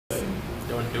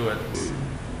Don't do it.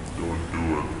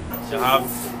 You have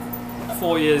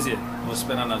 4 years yet. We'll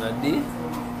spend another day,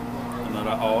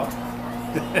 another hour.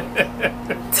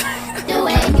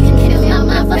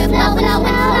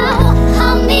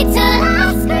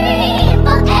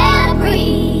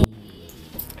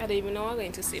 I don't even know what I'm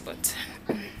going to say, but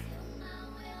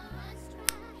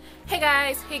hey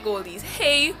guys, hey Goldies,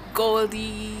 hey Goldies,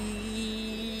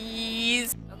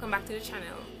 welcome back to the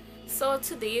channel. So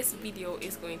today's video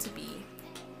is going to be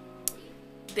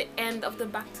the end of the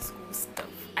back to school stuff.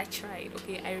 I tried,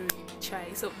 okay, I really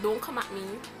tried, so don't come at me,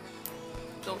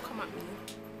 don't come at me.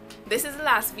 This is the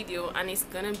last video and it's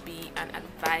gonna be an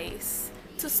advice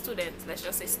to students. Let's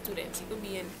just say students. You could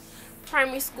be in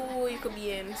primary school, you could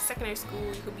be in secondary school,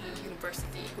 you could be in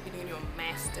university, you could be doing your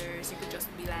masters, you could just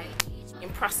be like in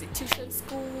prostitution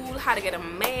school, how to get a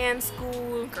man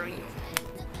school, girl, you know,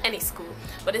 any school.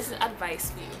 But this is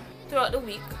advice for you. Throughout the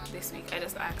week, this week, I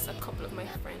just asked a couple of my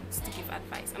friends to give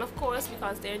advice. And of course,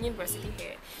 because they're in university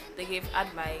here, they give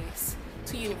advice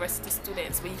to university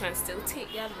students, but you can still take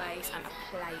the advice and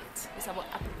apply it. It's about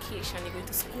application. You're going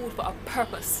to school for a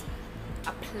purpose.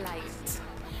 Apply it.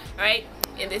 Alright?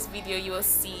 In this video, you will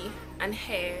see and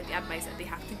hear the advice that they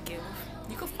have to give.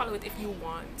 You can follow it if you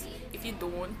want. If you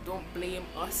don't blame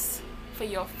us for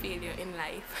your failure in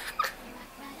life.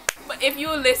 But if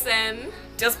you listen,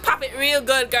 just pop it real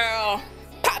good, girl.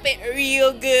 Pop it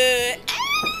real good.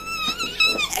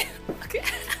 Okay.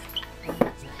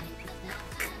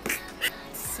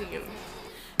 So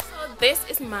this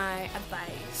is my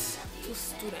advice to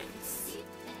students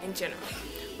in general.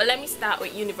 But let me start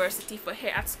with university for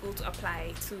here at school to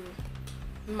apply to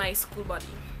my school body.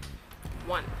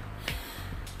 1.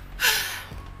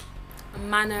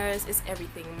 Manners is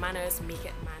everything. Manners make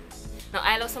it man. Now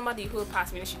I love somebody who will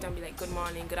pass me in the street and be like, good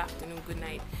morning, good afternoon, good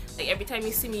night. Like every time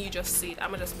you see me, you just say it.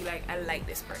 I'ma just be like, I like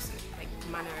this person. Like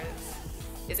manners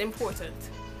is important.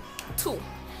 2.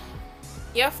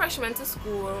 You're a freshman to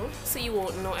school, so you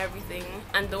won't know everything,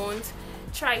 and don't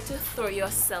try to throw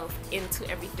yourself into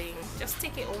everything. Just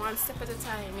take it one step at a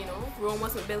time, you know. Rome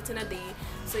wasn't built in a day,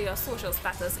 so your social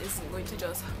status isn't going to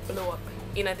just blow up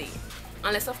in a day.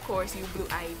 Unless of course you Blue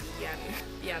Ivy and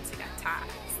Beyonce got ties.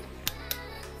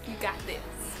 You got this.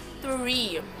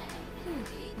 3.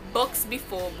 Books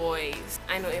before boys.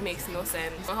 I know it makes no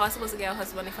sense. How am I supposed to get a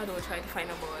husband if I don't try to find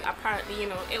a boy? Apparently, you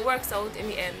know, it works out in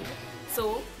the end.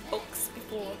 So, books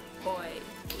before boys.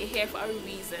 You're here for a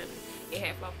reason. You're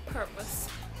here for a purpose.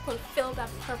 Fulfill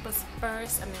that purpose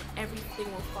first and then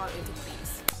everything will fall into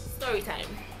place. Story time.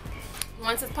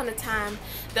 Once upon a time,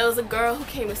 there was a girl who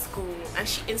came to school and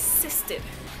she insisted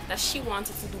that she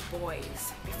wanted to do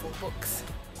boys before books.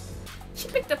 She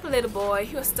picked up a little boy.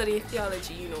 He was studying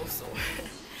theology, you know, so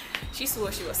she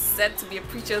swore she was set to be a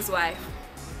preacher's wife.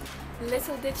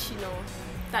 Little did she know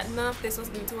that none of this was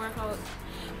going to work out.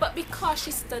 But because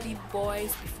she studied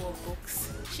boys before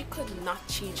books, she could not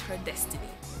change her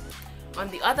destiny. On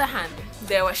the other hand,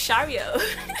 there was Shariel.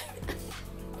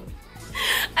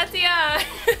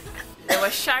 There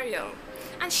was Shariel.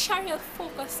 And Shariel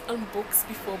focused on books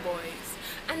before boys.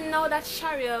 And now that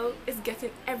Shariel is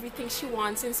getting everything she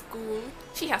wants in school,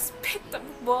 she has picked up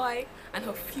a boy and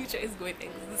her future is going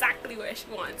exactly where she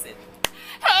wants it.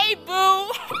 Hey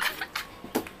boo!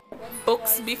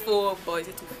 Books before boys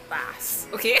are too fast,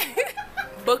 okay?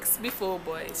 Books before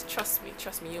boys, trust me,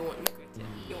 you won't regret it.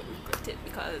 You won't regret it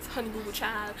because honey boo boo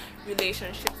child,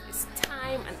 relationships is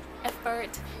time and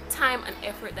effort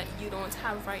that you don't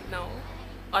have right now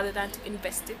other than to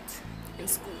invest it in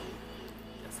school.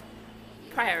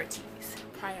 Priorities.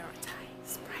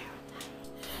 Prioritize.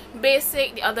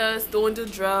 Basic, the others, don't do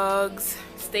drugs,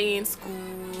 stay in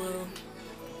school.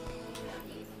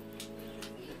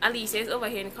 Alicia is over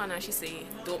here in the corner and she say,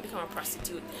 don't become a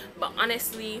prostitute. But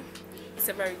honestly, it's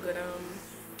a very good,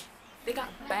 they got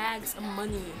bags of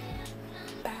money.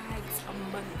 Bags of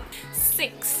money.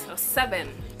 6 or 7,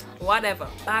 whatever.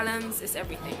 Balance is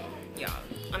everything, y'all.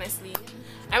 Honestly,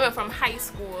 I remember from high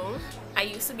school, I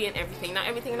used to be in everything. Not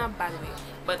everything in a bad way,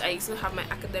 but I used to have my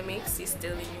academics. You're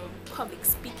still in your public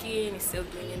speaking, you're still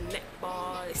doing your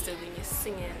netball, you're still doing your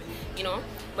singing, you know.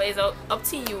 But it's up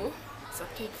to you. It's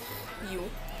up to you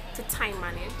to time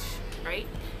manage, right?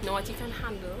 Know what you can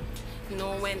handle,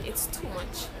 know when it's too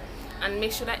much, and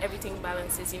make sure that everything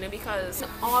balances, you know, because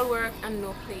all work and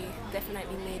no play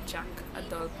definitely made Jack a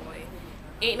dull boy.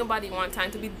 Ain't nobody want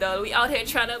time to be dull. We out here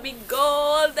trying to be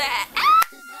gold.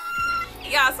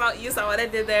 Yeah, you saw what I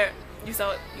did there. You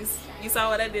saw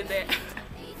what I did there.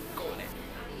 Go there.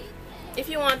 If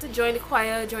you want to join the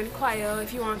choir, join the choir.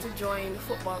 If you want to join the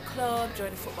football club, join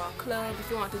the football club. If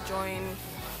you want to join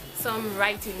some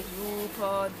writing group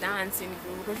or dancing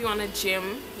group. If you want a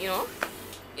gym, you know,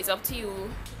 it's up to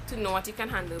you to know what you can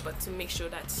handle, but to make sure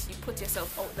that you put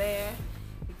yourself out there,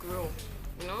 you grow.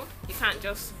 You know, you can't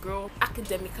just grow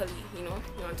academically, you know,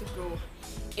 you want to grow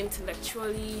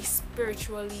intellectually,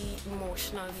 spiritually,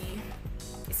 emotionally.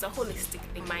 It's a holistic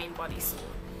mind, body, soul.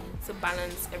 So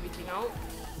balance everything out.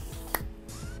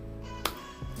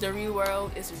 The real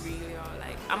world is really all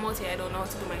like, I'm out here, I don't know how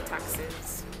to do my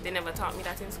taxes. They never taught me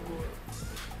that in school.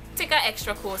 Take an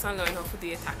extra course and learn how to do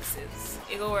your taxes.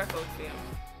 It will work out for you.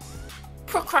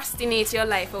 Procrastinate your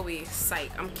life away.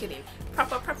 Psych, I'm kidding.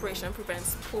 Proper preparation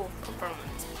prevents poor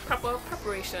performance. Proper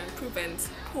preparation prevents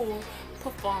poor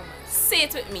performance. Say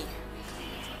it with me.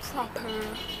 Proper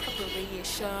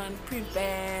preparation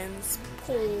prevents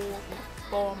poor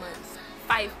performance.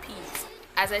 5 P's.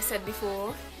 As I said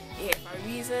before, you're here for a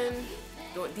reason.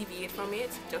 Don't deviate from it.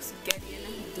 Just get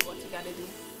in, do what you gotta do.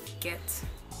 Get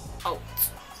out.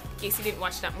 In case you didn't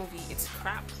watch that movie, it's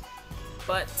crap.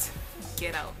 But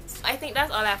get out. I think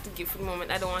that's all I have to give for the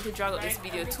moment. I don't want to drag out this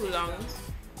video too long.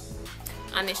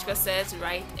 Anishka says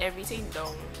write everything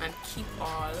down and keep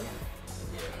all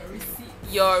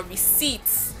your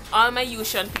receipts. All my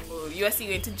Ushun people, you are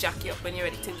going to jack you up when you're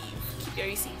ready to leave. Keep your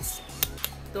receipts.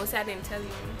 Don't say I didn't tell you.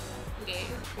 Okay?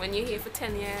 When you're here for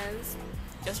 10 years,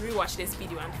 just rewatch this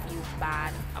video and feel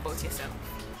bad about yourself.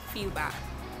 Feel bad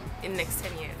in the next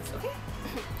 10 years, okay?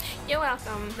 You're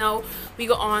welcome. Now we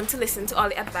go on to listen to all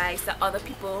the advice that other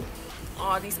people,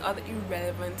 all these other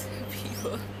irrelevant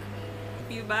people,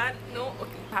 feel bad. No?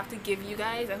 Okay. I have to give you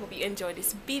guys. I hope you enjoyed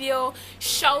this video.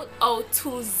 Shout out to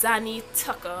Zanny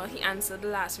Tucker. He answered the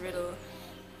last riddle.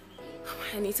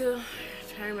 I need to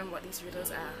try to remember what these riddles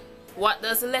are. What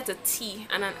does the letter T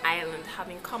and an island have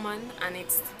in common? And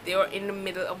it's they were in the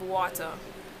middle of water.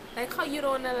 Like how you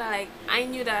don't know, like I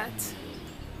knew that.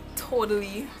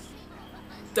 Totally.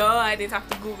 Duh, I didn't have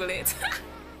to Google it.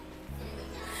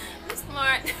 I'm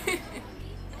smart.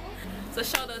 So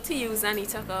shout out to you, Zanny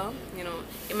Tucker. You know,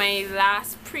 in my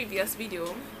previous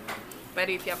video, but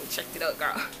if you haven't checked it out,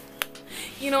 girl,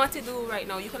 you know what to do right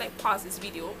now. You can like pause this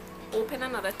video, open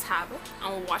another tab,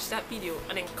 and watch that video,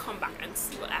 and then come back and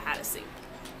see what I had to say.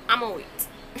 I'ma wait.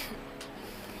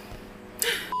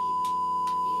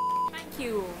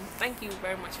 Thank you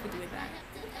very much for doing that.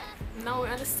 Now we're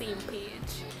on the same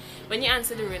page. When you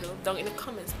answer the riddle, down in the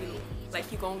comments below,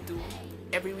 like you're gonna do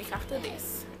every week after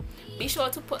this, be sure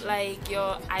to put like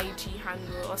your IG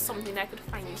handle or something that I could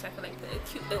find you, so I could like put a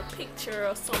cute little picture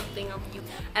or something of you.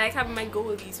 I like having my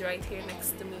Goldiess right here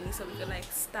next to me, so we could like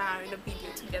star in a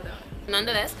video together.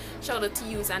 Nonetheless, shout out to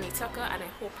you, Zanny Tucker, and I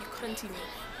hope you continue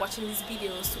watching these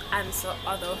videos to answer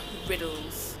other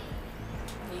riddles.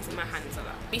 Using my hands a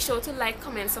lot. Be sure to like,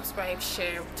 comment, subscribe,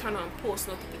 share, turn on post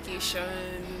notification,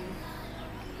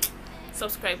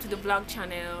 subscribe to the vlog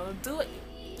channel. Do it.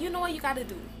 You know what you gotta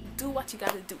do. Do what you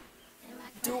gotta do.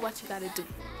 Do what you gotta do.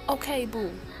 Okay, boo.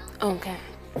 Okay.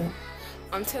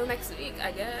 Until next week,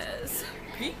 I guess.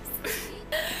 Peace.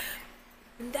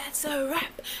 That's a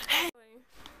wrap.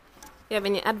 You have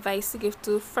any advice to give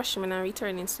to freshmen and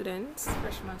returning students?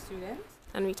 Freshman students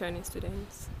and returning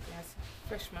students. Yes,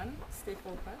 freshmen, stay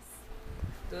focused.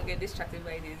 Don't get distracted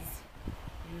by these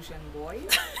Ushun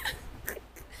boys.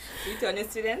 Returning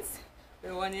students,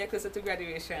 we're 1 year closer to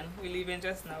graduation. We're leaving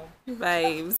just now.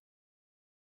 Vibes.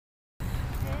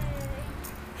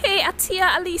 Hey,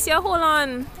 Atia, Alicia, hold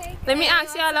on. Hey, let me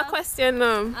ask you all a question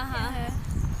now.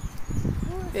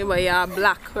 Hey, but y'all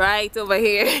black right over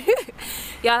here.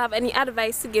 Y'all have any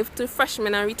advice to give to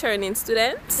freshmen and returning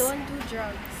students? Don't do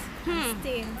drugs.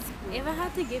 Stay in school. If I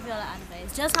had to give you all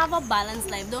advice, just have a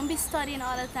balanced life. Don't be studying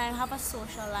all the time. Have a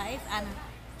social life and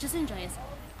just enjoy yourself.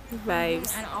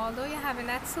 Vibes. And although you're having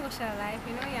that social life,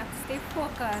 you know, you have to stay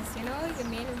focused. You know, the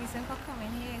main reason for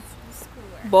coming here is the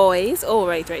schoolwork. Boys? Oh,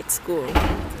 right, school.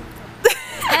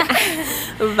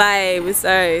 Vibes,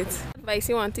 alright. Advice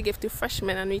you want to give to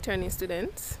freshmen and returning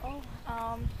students?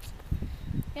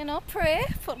 You know, pray,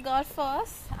 put God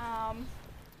first. Oh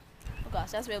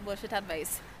gosh, that's real bullshit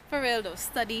advice. For real though,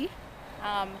 study.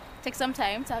 Take some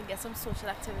time to get some social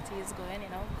activities going, you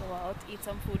know, go out, eat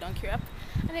some food, don't cure up,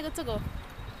 and you're good to go.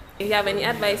 Do you have any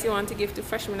advice you want to give to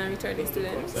freshmen and returning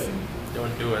students?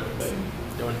 Don't do it.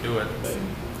 Don't do it.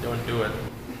 Don't do it.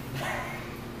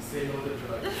 Say no to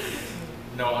drugs.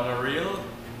 No, on a real,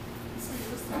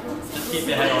 just keep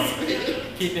your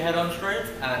head on straight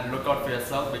and look out for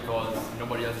yourself because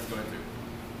nobody else is going to.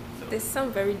 So, This is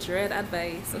some very dread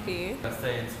advice, okay?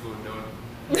 stay in school, don't.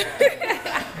 You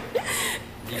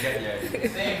get yeah.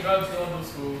 Stay in drugs, don't do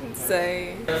school. So,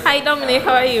 hi Dominic,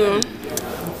 how are you?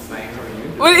 Fine, how are you?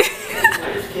 What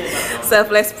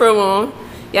Selfless promo.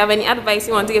 You have any advice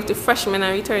you want to give to freshmen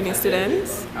and returning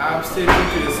students? Stay true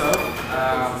to yourself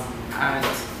and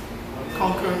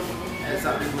conquer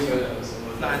exactly what you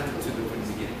planned to do from the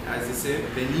beginning. As they say,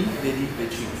 believe,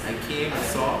 between. I came, I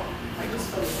saw, I got.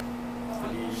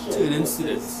 Returning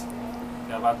students,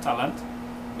 you have a talent,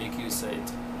 make use of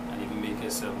it, and even make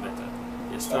yourself better.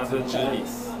 You start a journey,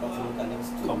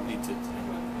 complete it.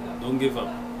 Don't give up.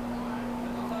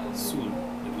 Soon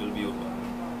it will be over.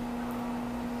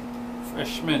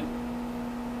 Freshmen,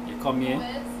 you come here,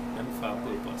 then for a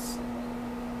purpose.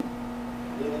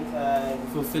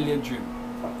 Fulfill your dream.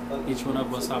 Each one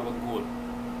of us have a goal.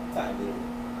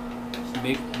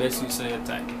 Make best use of your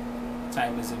time.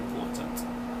 Time is important.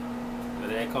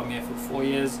 Whether I come here for 4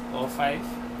 years or 5,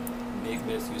 make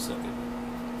best use of it.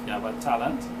 If you have a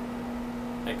talent,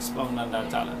 expound on that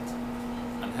talent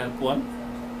and help one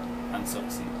and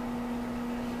succeed.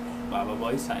 Baba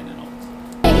Boy signing out.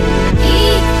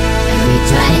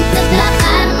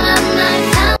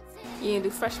 You do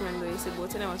freshmen though, you say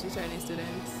both of them was returning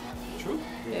students. True?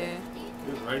 Yeah.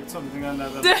 You write something on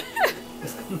that.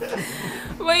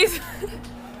 What is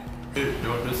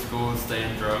Don't do school, stay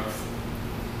in drugs.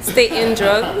 stay in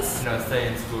drugs? No, stay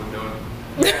in school, don't.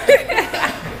 You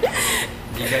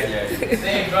get the idea.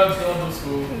 Stay in drugs, don't do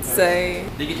school. So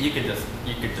You could just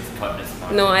cut this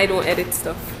part. no, I don't edit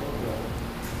stuff.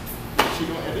 She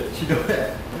don't edit? You know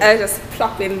that? I just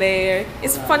plop in there.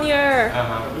 It's funnier.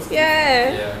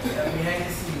 Yeah. Yeah. Behind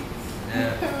the scenes.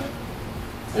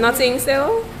 Yeah. Nothing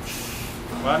still?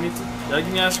 Well, I need to.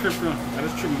 Give me a script, bro. I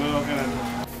just trim it up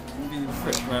and be the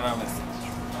freshman on this.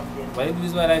 Why do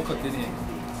this? Why I cut it here?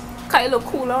 Kind of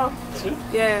look cooler. True?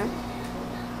 Yeah.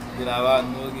 You know what?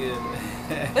 No good.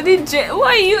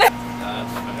 Why you?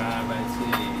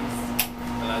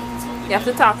 You have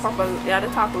to talk properly. You have to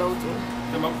talk loud too.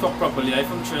 I'm up talk properly. I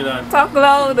from Trinidad. Talk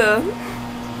louder.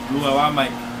 Blue, I want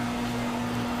mic.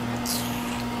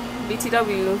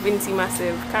 BTW, Vinci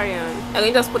Massive. Carry on. I'm going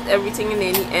to just put everything in the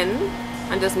end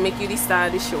and just make you the star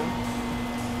of the show.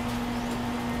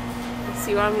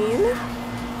 See what I mean?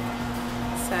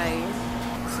 Sorry.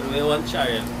 So we want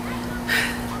Shariel.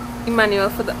 Emmanuel,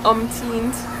 for the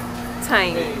umpteenth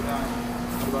time.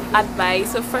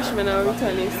 Advice for freshmen or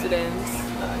returning students.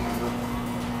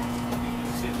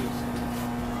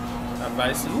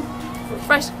 Advice who?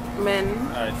 Freshmen.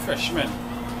 Alright, freshmen.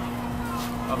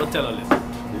 I'll go tell a little.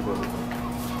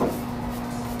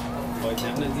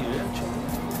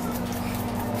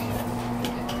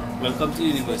 Welcome to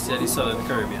University of the Southern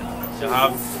Caribbean. You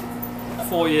have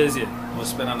 4 years here. We'll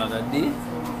spend another day,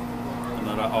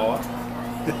 another hour.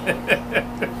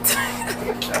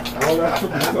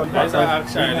 Guys are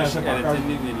actually editing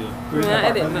the video. Yeah,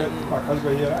 edit nothing.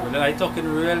 When I talking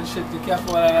real shit, you can't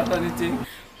follow that anything.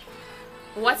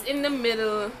 What's in the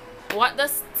middle? What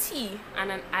does T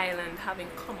and an island have in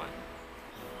common?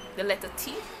 The letter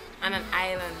T and an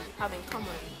island have in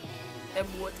common. They're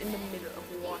both in the middle of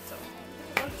water.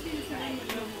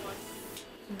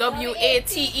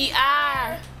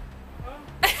 W-A-T-E-R.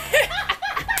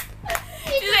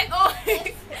 She's like, oh.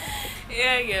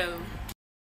 Yeah, girl.